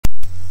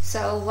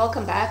So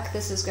welcome back.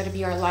 This is going to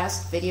be our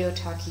last video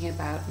talking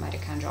about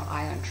mitochondrial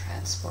ion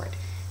transport.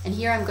 And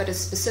here I'm going to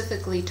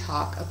specifically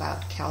talk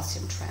about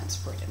calcium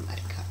transport in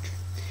mitochondria.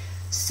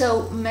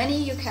 So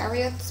many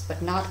eukaryotes,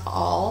 but not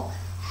all,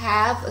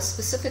 have a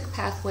specific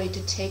pathway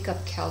to take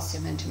up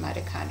calcium into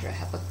mitochondria,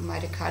 have a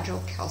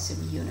mitochondrial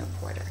calcium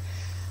uniporter.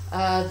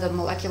 The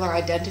molecular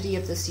identity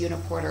of this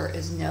uniporter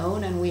is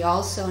known, and we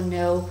also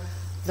know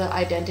the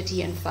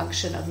identity and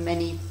function of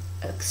many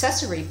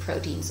accessory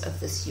proteins of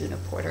this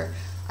uniporter.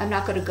 I'm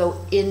not going to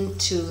go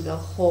into the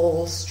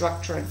whole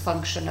structure and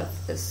function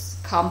of this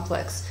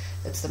complex.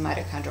 That's the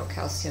mitochondrial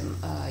calcium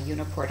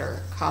uniporter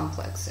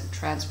complex and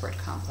transport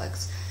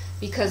complex,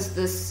 because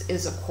this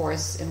is a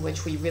course in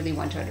which we really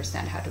want to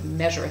understand how to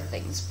measure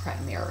things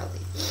primarily.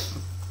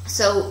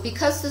 So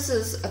because this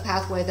is a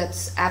pathway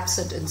that's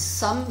absent in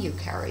some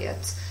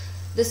eukaryotes,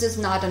 this is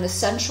not an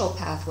essential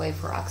pathway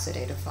for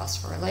oxidative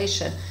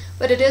phosphorylation,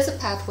 but it is a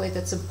pathway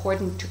that's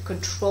important to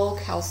control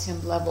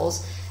calcium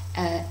levels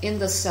in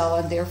the cell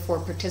and therefore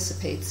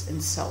participates in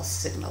cell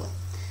signaling.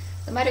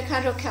 The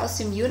mitochondrial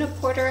calcium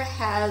uniporter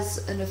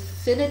has an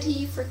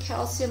affinity for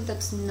calcium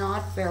that's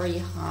not very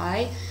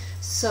high,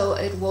 so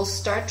it will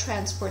start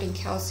transporting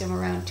calcium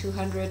around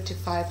 200 to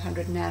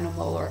 500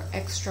 nanomolar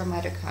extra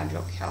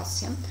mitochondrial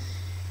calcium.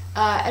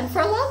 And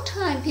for a long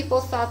time,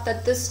 people thought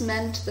that this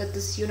meant that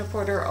this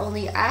uniporter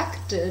only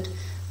acted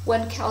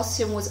when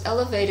calcium was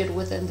elevated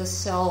within the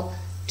cell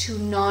to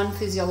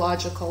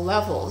non-physiological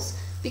levels,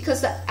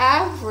 because the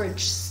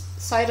average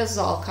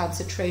cytosol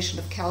concentration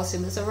of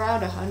calcium is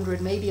around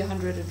 100, maybe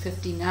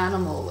 150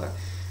 nanomolar.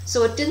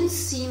 So it didn't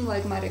seem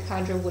like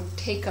mitochondria would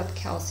take up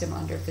calcium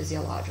under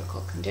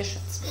physiological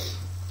conditions.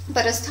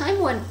 But as time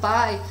went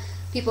by,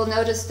 people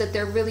noticed that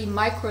there are really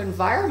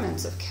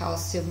microenvironments of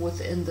calcium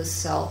within the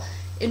cell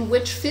in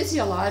which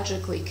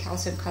physiologically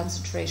calcium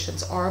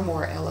concentrations are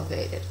more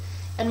elevated.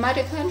 And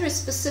mitochondria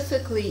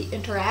specifically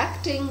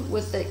interacting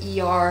with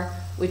the ER,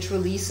 which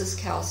releases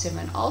calcium,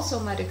 and also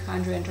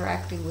mitochondria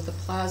interacting with the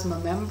plasma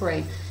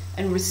membrane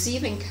and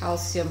receiving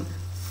calcium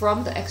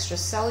from the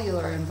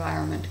extracellular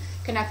environment,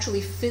 can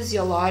actually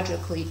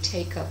physiologically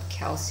take up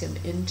calcium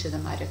into the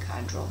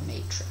mitochondrial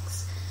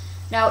matrix.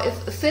 Now,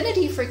 if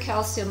affinity for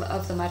calcium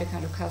of the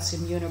mitochondrial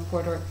calcium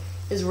uniporter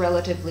is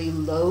relatively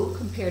low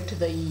compared to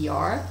the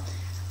ER,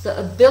 the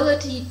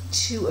ability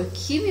to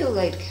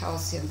accumulate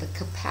calcium, the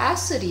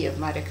capacity of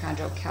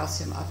mitochondrial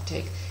calcium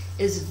uptake,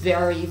 is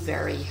very,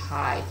 very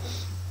high.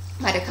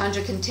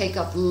 Mitochondria can take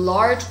up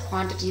large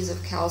quantities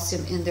of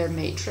calcium in their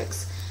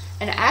matrix,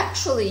 and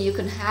actually you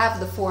can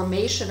have the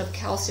formation of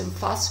calcium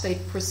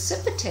phosphate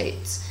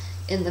precipitates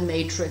in the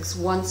matrix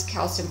once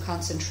calcium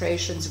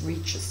concentrations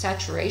reach a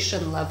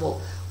saturation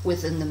level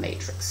within the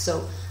matrix.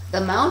 So the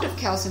amount of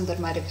calcium that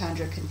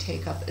mitochondria can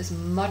take up is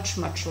much,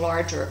 much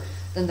larger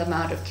than the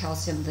amount of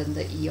calcium that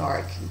the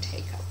ER can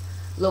take up.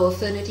 Low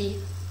affinity,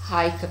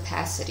 high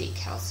capacity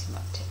calcium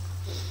uptake.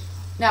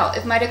 Now,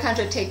 if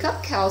mitochondria take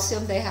up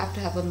calcium, they have to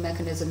have a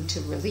mechanism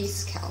to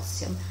release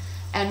calcium.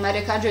 And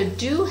mitochondria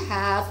do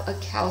have a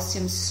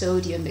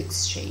calcium-sodium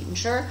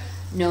exchanger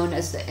known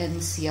as the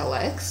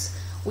NCLX.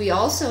 We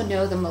also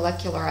know the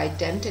molecular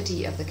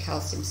identity of the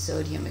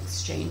calcium-sodium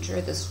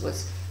exchanger. This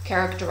was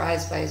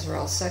characterized by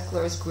Israel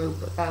Sekler's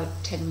group about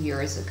 10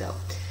 years ago.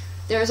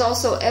 There is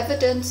also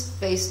evidence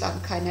based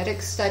on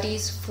kinetic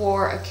studies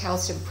for a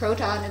calcium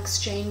proton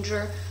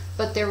exchanger,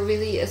 but there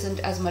really isn't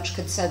as much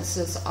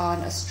consensus on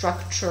a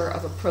structure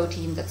of a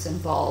protein that's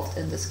involved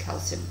in this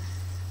calcium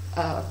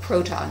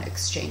proton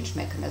exchange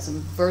mechanism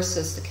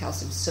versus the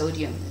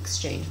calcium-sodium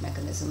exchange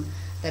mechanism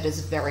that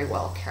is very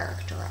well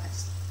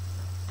characterized.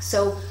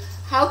 So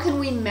how can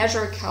we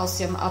measure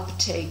calcium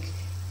uptake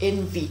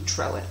in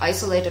vitro in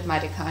isolated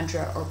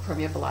mitochondria or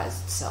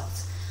permeabilized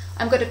cells?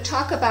 I'm going to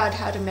talk about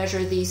how to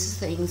measure these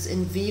things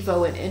in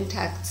vivo in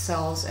intact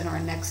cells in our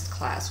next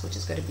class, which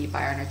is going to be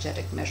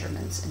bioenergetic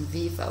measurements in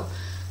vivo.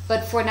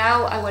 But for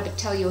now, I want to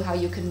tell you how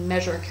you can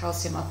measure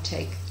calcium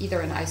uptake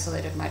either in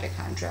isolated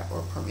mitochondria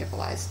or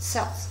permeabilized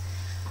cells.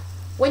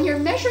 When you're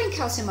measuring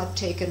calcium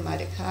uptake in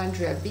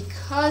mitochondria,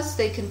 because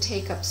they can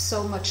take up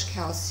so much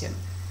calcium,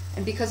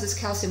 and because this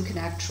calcium can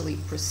actually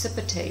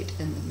precipitate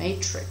in the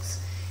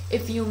matrix,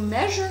 if you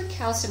measure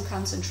calcium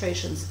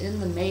concentrations in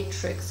the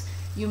matrix,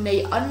 you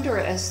may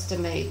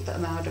underestimate the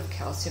amount of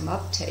calcium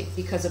uptake.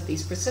 Because of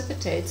these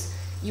precipitates,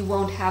 you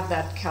won't have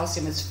that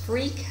calcium as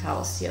free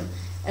calcium,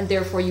 and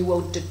therefore you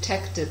won't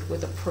detect it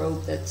with a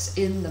probe that's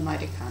in the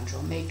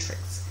mitochondrial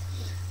matrix.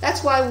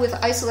 That's why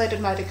with isolated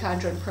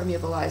mitochondria and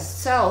permeabilized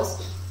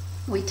cells,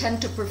 we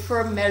tend to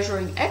prefer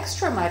measuring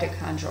extra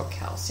mitochondrial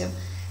calcium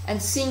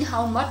and seeing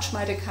how much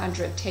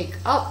mitochondria take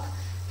up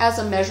as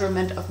a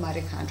measurement of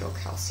mitochondrial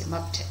calcium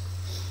uptake.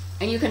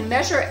 And you can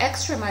measure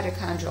extra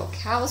mitochondrial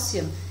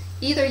calcium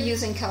either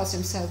using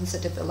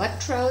calcium-sensitive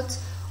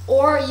electrodes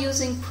or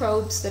using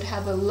probes that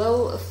have a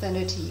low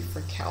affinity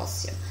for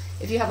calcium.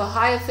 If you have a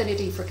high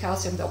affinity for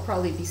calcium, they'll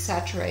probably be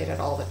saturated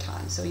all the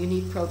time. So you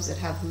need probes that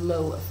have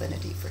low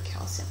affinity for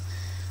calcium.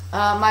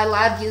 My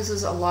lab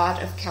uses a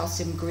lot of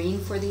calcium green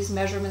for these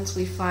measurements.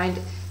 We find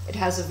it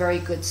has a very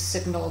good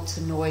signal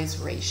to noise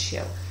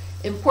ratio.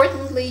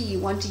 Importantly, you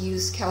want to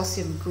use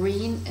calcium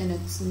green in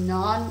its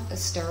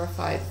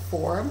non-esterified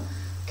form.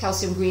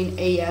 Calcium green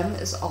AM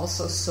is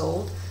also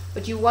sold,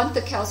 but you want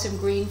the calcium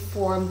green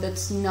form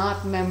that's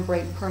not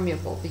membrane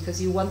permeable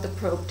because you want the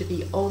probe to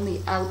be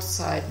only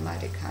outside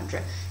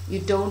mitochondria. You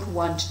don't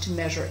want to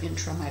measure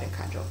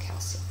intramitochondrial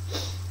calcium.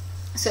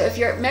 So if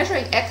you're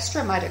measuring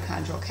extra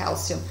mitochondrial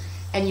calcium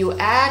and you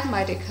add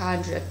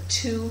mitochondria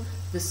to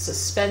the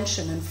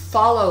suspension and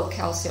follow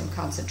calcium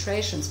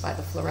concentrations by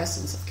the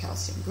fluorescence of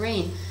calcium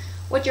green,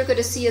 what you're going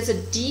to see is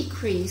a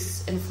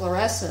decrease in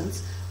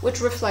fluorescence, which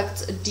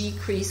reflects a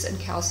decrease in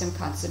calcium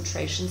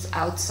concentrations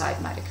outside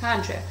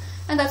mitochondria.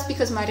 And that's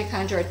because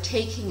mitochondria are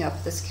taking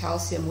up this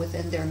calcium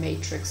within their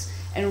matrix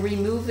and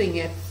removing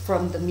it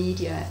from the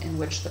media in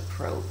which the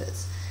probe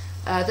is.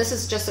 This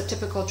is just a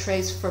typical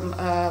trace from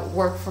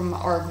work from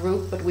our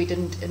group, but we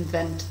didn't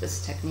invent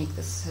this technique.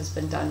 This has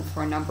been done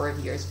for a number of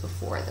years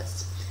before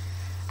this.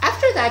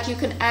 After that, you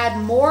can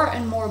add more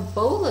and more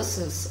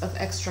boluses of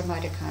extra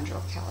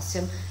mitochondrial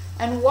calcium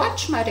and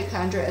watch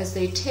mitochondria as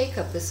they take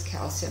up this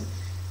calcium.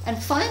 And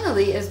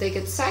finally, as they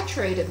get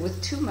saturated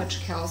with too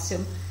much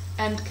calcium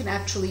and can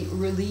actually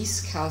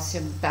release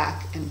calcium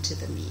back into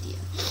the media.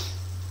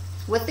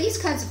 With these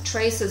kinds of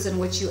traces in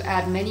which you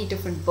add many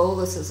different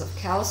boluses of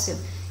calcium,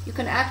 you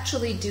can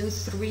actually do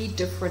 3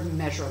 different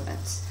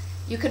measurements.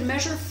 You can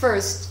measure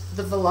first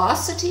the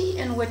velocity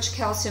in which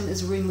calcium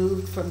is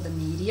removed from the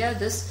media.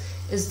 This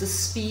is the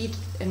speed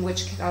in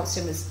which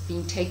calcium is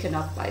being taken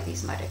up by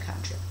these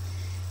mitochondria.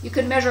 You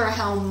can measure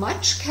how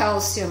much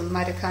calcium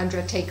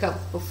mitochondria take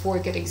up before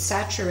getting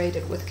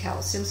saturated with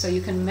calcium, so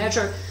you can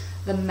measure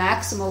the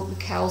maximal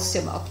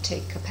calcium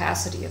uptake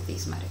capacity of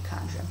these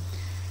mitochondria.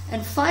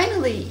 And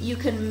finally, you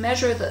can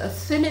measure the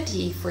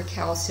affinity for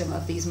calcium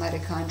of these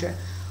mitochondria,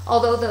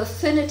 although the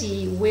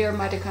affinity where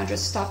mitochondria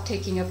stop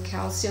taking up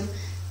calcium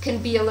can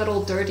be a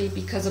little dirty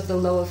because of the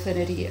low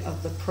affinity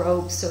of the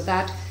probe, so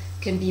that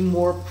can be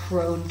more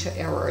prone to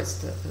errors,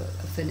 the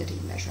affinity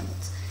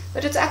measurements.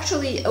 But it's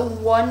actually a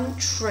one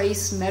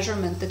trace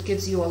measurement that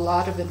gives you a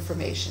lot of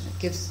information. It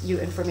gives you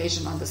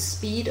information on the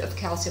speed of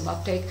calcium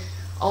uptake,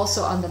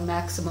 also on the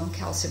maximum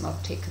calcium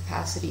uptake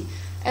capacity,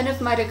 and if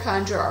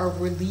mitochondria are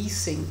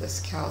releasing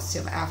this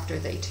calcium after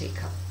they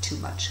take up too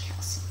much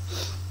calcium.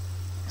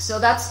 So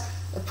that's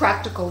a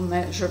practical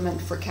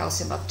measurement for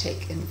calcium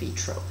uptake in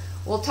vitro.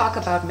 We'll talk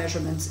about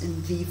measurements in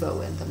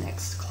vivo in the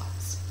next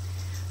class.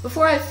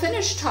 Before I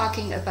finish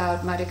talking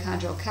about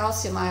mitochondrial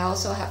calcium, I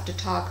also have to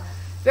talk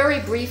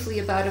very briefly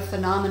about a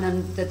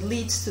phenomenon that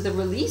leads to the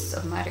release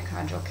of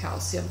mitochondrial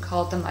calcium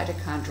called the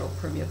mitochondrial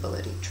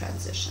permeability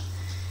transition.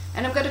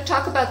 And I'm going to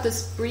talk about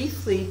this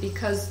briefly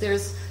because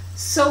there's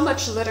so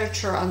much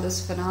literature on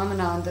this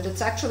phenomenon that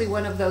it's actually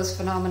one of those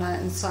phenomena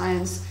in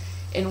science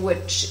in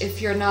which,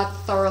 if you're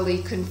not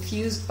thoroughly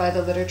confused by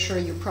the literature,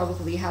 you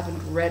probably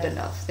haven't read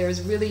enough.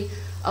 There's really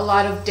a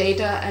lot of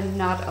data and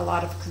not a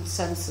lot of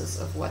consensus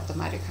of what the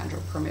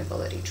mitochondrial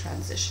permeability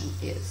transition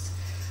is.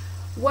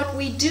 What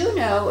we do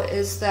know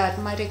is that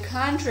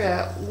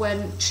mitochondria,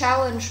 when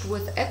challenged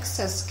with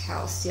excess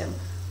calcium,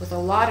 with a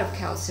lot of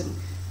calcium,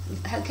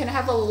 can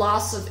have a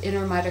loss of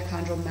inner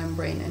mitochondrial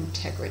membrane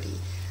integrity.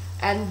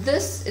 And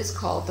this is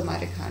called the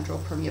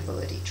mitochondrial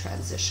permeability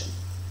transition.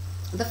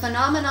 The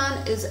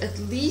phenomenon is at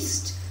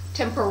least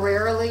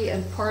temporarily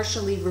and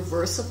partially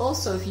reversible.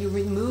 So if you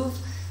remove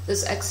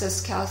this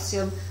excess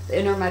calcium, the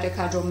inner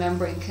mitochondrial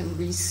membrane can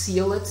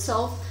reseal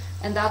itself,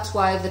 and that's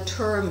why the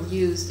term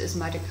used is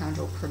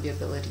mitochondrial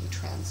permeability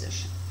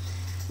transition.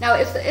 Now,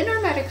 if the inner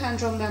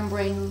mitochondrial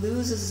membrane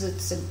loses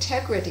its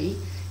integrity,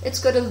 it's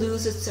going to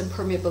lose its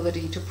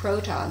impermeability to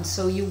protons,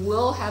 so you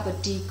will have a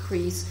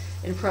decrease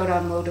in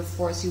proton motive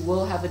force, you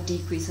will have a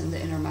decrease in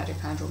the inner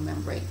mitochondrial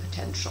membrane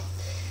potential.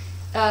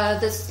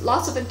 This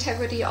loss of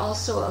integrity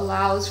also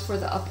allows for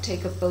the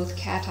uptake of both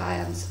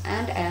cations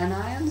and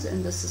anions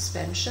in the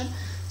suspension,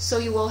 so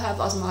you will have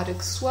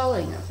osmotic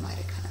swelling of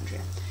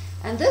mitochondria.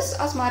 And this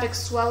osmotic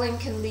swelling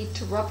can lead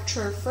to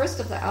rupture first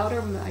of the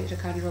outer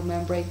mitochondrial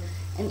membrane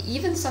and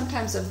even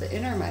sometimes of the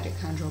inner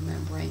mitochondrial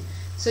membrane.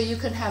 So you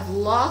can have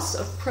loss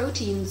of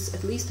proteins,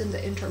 at least in the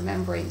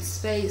intermembrane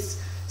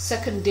space,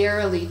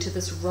 secondarily to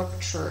this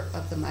rupture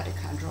of the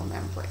mitochondrial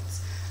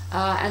membranes.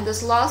 And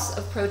this loss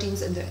of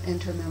proteins in the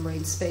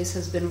intermembrane space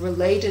has been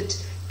related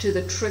to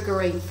the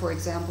triggering, for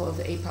example, of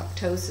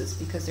apoptosis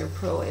because they're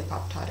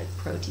pro-apoptotic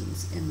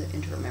proteins in the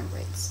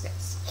intermembrane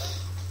space.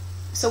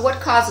 So what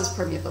causes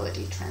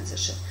permeability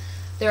transition?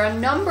 There are a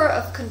number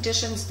of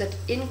conditions that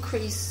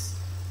increase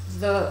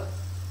the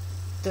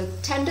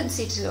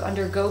tendency to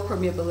undergo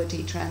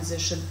permeability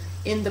transition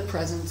in the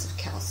presence of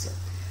calcium.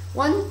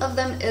 One of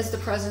them is the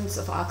presence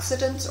of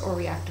oxidants or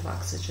reactive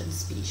oxygen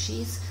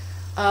species.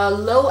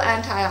 Low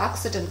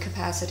antioxidant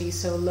capacity,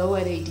 so low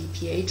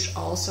NADPH,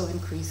 also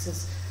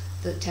increases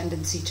the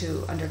tendency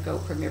to undergo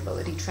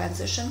permeability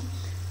transition.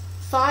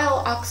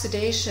 Thiol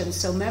oxidation,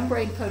 so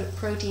membrane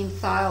protein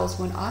thiols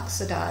when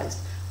oxidized,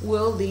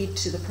 will lead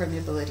to the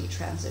permeability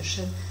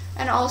transition.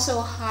 And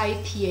also high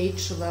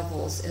pH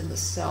levels in the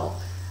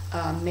cell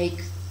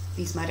make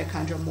these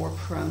mitochondria more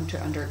prone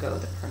to undergo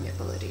the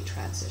permeability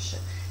transition.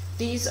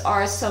 These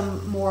are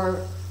some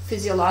more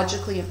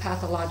physiologically and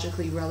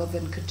pathologically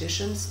relevant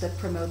conditions that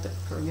promote the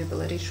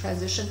permeability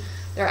transition.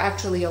 There are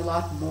actually a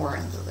lot more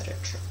in the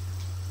literature.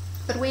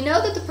 But we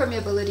know that the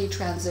permeability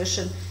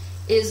transition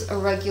is a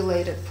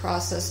regulated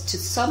process to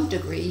some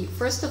degree.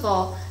 First of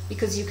all,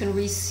 because you can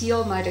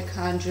reseal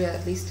mitochondria,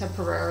 at least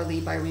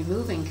temporarily, by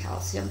removing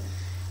calcium.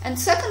 And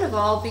second of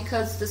all,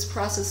 because this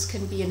process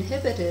can be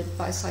inhibited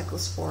by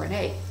cyclosporin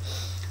A.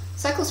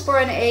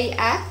 Cyclosporin A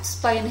acts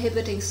by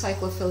inhibiting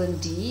cyclophilin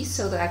D,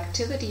 so the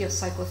activity of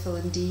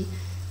cyclophilin D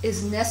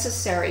is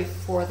necessary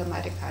for the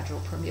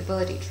mitochondrial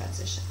permeability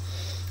transition.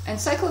 And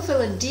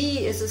cyclophilin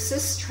D is a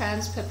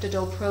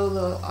cis-transpeptidyl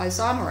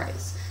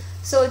proteoisomerase.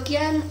 So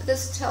again,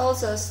 this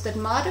tells us that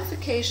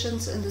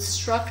modifications in the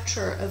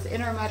structure of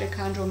inner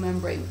mitochondrial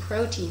membrane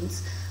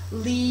proteins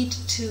lead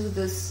to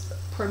this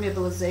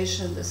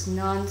permeabilization, this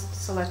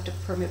non-selective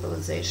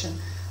permeabilization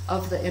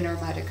of the inner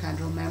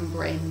mitochondrial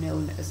membrane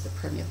known as the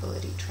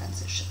permeability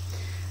transition.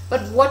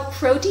 But what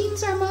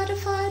proteins are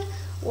modified?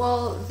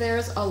 Well,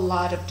 there's a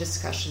lot of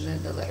discussion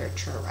in the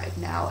literature right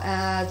now.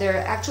 There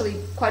are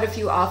actually quite a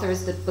few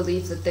authors that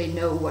believe that they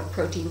know what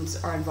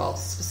proteins are involved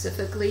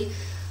specifically.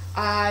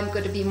 I'm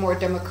going to be more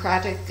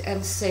democratic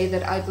and say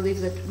that I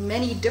believe that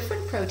many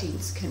different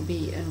proteins can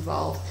be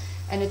involved.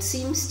 And it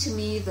seems to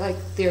me like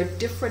there are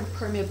different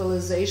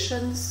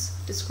permeabilizations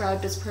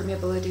described as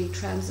permeability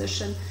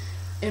transition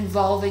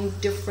involving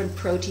different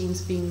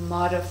proteins being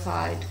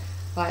modified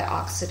by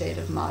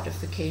oxidative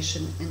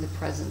modification in the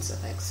presence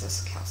of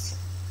excess calcium.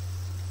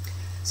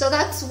 So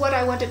that's what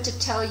I wanted to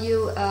tell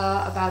you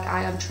about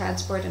ion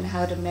transport and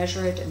how to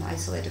measure it in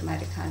isolated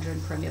mitochondria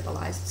and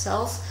permeabilized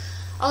cells.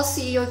 I'll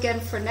see you again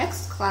for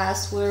next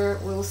class where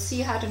we'll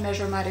see how to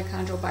measure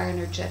mitochondrial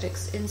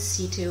bioenergetics in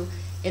situ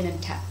in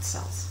intact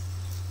cells.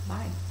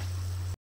 Bye.